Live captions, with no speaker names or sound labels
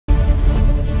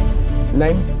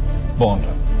Name? Bond.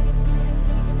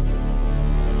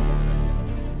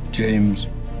 James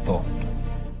Bond.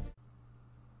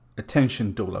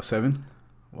 Attention 007.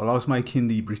 While I was making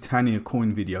the Britannia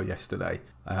coin video yesterday,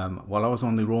 while I was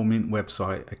on the Royal Mint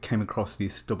website, I came across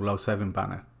this 007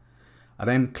 banner. I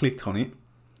then clicked on it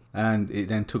and it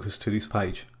then took us to this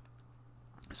page.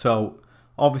 So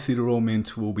obviously the Royal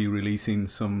Mint will be releasing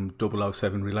some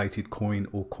 007 related coin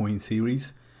or coin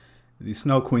series. It's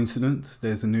no coincidence,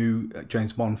 there's a new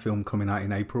James Bond film coming out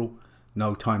in April,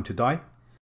 No Time to Die.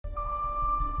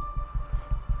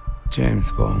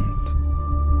 James Bond.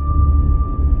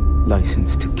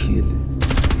 License to kill.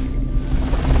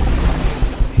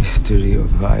 History of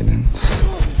violence.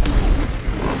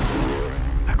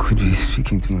 I could be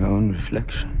speaking to my own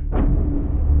reflection.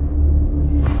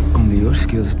 Only your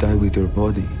skills die with your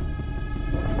body.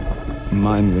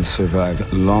 Mine will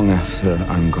survive long after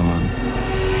I'm gone.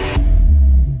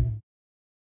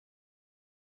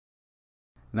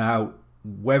 Now,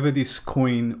 whether this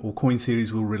coin or coin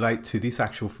series will relate to this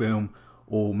actual film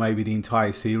or maybe the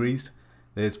entire series,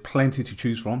 there's plenty to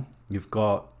choose from. You've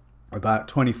got about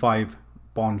 25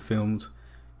 Bond films,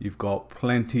 you've got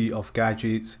plenty of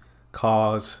gadgets,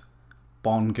 cars,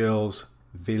 Bond girls,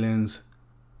 villains,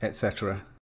 etc.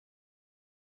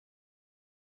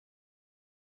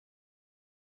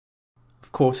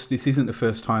 Of course, this isn't the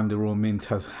first time the Royal Mint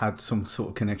has had some sort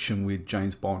of connection with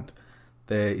James Bond.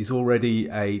 There is already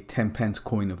a 10p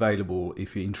coin available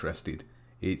if you're interested.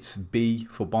 It's B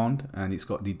for Bond and it's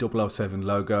got the 007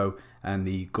 logo and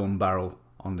the gun barrel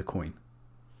on the coin.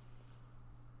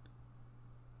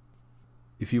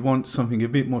 If you want something a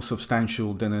bit more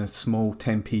substantial than a small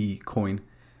 10p coin,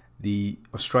 the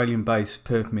Australian based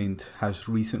Perth Mint has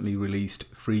recently released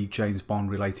 3 James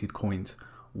Bond related coins,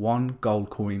 1 gold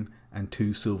coin and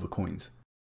 2 silver coins.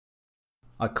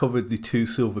 I covered the 2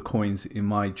 silver coins in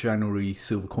my January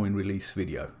silver coin release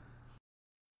video.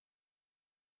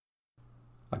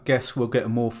 I guess we'll get a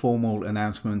more formal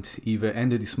announcement either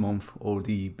end of this month or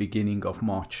the beginning of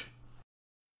March.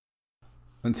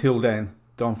 Until then,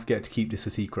 don't forget to keep this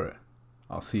a secret.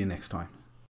 I'll see you next time.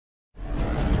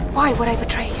 Why would I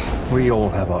betray you? We all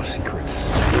have our secrets.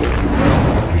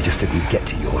 We just didn't get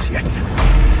to yours yet.